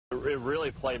it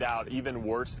really played out even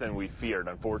worse than we feared,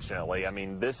 unfortunately. I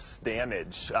mean, this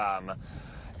damage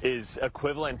is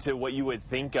equivalent to what you would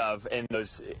think of in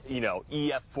those,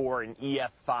 EF-4 and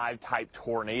EF-5 type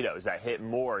tornadoes that hit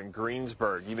Moore and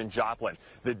Greensburg, even Joplin.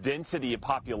 The density of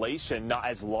population, not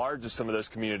as large as some of those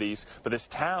communities, but this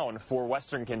town for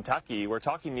western Kentucky, we're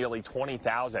talking nearly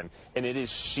 20,000, and it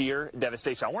is sheer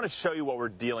devastation. I want to show you what we're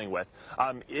dealing with.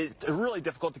 It's really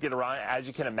difficult to get around, as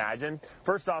you can imagine.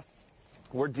 First off,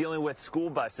 we're dealing with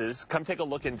school buses. Come take a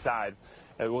look inside,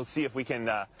 and we'll see if we can,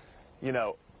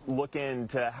 look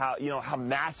into how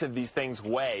massive these things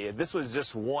weigh. This was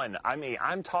just one. I mean,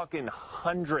 I'm talking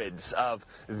hundreds of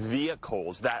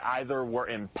vehicles that either were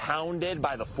impounded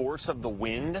by the force of the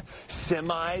wind,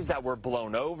 semis that were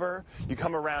blown over. You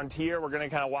come around here, we're going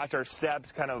to kind of watch our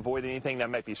steps, kind of avoid anything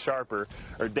that might be sharp or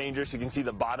dangerous. You can see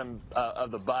the bottom of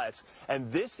the bus.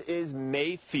 And this is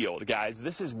Mayfield, guys.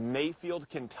 This is Mayfield,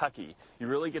 Kentucky. You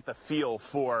really get the feel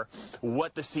for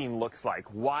what the scene looks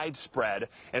like. Widespread.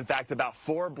 In fact, about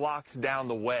 4 blocks down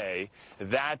the way,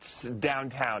 that's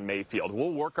downtown Mayfield.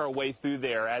 We'll work our way through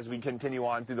there as we continue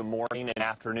on through the morning and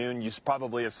afternoon. You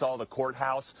probably have saw the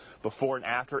courthouse before and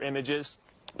after images.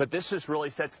 But this just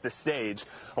really sets the stage.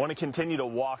 I want to continue to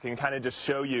walk and kind of just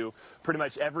show you pretty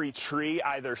much every tree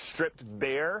either stripped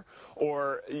bare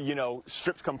or,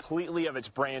 stripped completely of its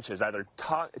branches, either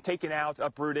taken out,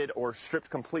 uprooted, or stripped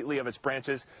completely of its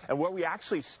branches. And where we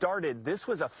actually started, this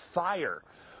was a fire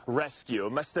rescue.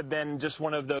 It must have been just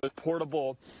one of those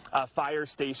portable fire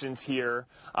stations here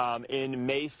in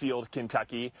Mayfield,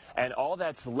 Kentucky, and all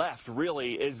that's left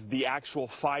really is the actual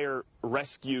fire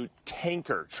rescue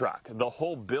tanker truck. The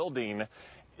whole building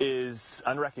is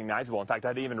unrecognizable. In fact,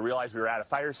 I didn't even realize we were at a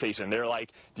fire station. They're like,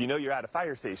 do you know you're at a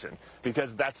fire station?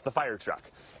 Because that's the fire truck.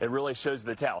 It really shows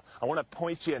the tell. I want to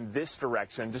point you in this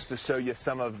direction just to show you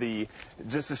some of the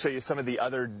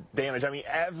other damage. I mean,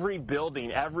 every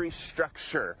building, every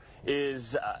structure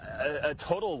is a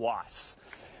total loss.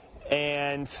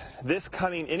 And this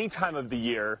coming any time of the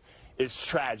year is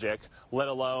tragic, let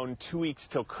alone 2 weeks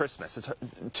till Christmas. It's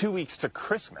 2 weeks to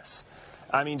Christmas.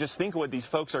 I mean, just think of what these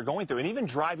folks are going through. And even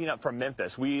driving up from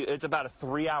Memphis, it's about a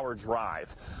 3-hour drive.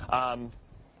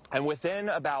 And within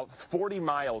about 40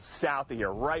 miles south of here,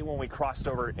 right when we crossed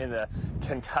over into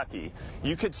Kentucky,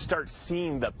 you could start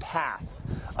seeing the path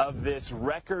of this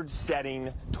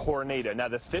record-setting tornado. Now,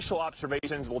 the official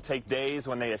observations will take days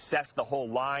when they assess the whole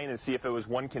line and see if it was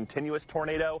one continuous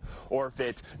tornado or if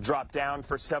it dropped down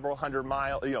for several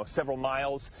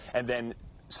miles and then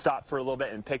stop for a little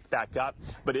bit and pick back up.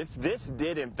 But if this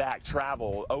did in fact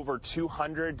travel over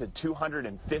 200 to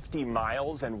 250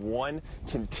 miles in one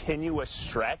continuous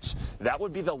stretch, that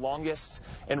would be the longest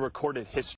in recorded history.